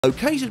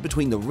Located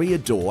between the rear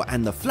door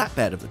and the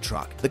flatbed of the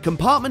truck, the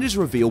compartment is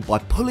revealed by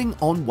pulling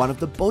on one of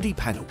the body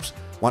panels.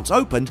 Once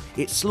opened,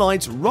 it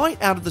slides right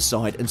out of the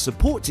side and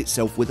supports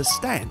itself with a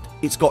stand.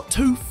 It's got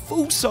 2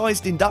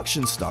 full-sized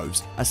induction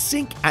stoves, a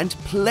sink, and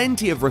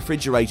plenty of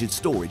refrigerated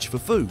storage for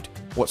food.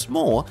 What's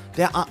more,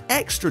 there are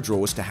extra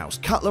drawers to house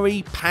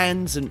cutlery,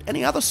 pans, and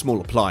any other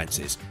small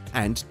appliances.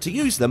 And to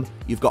use them,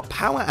 you've got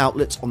power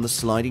outlets on the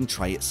sliding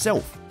tray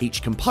itself.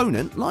 Each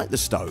component, like the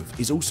stove,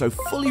 is also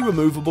fully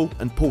removable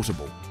and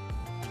portable.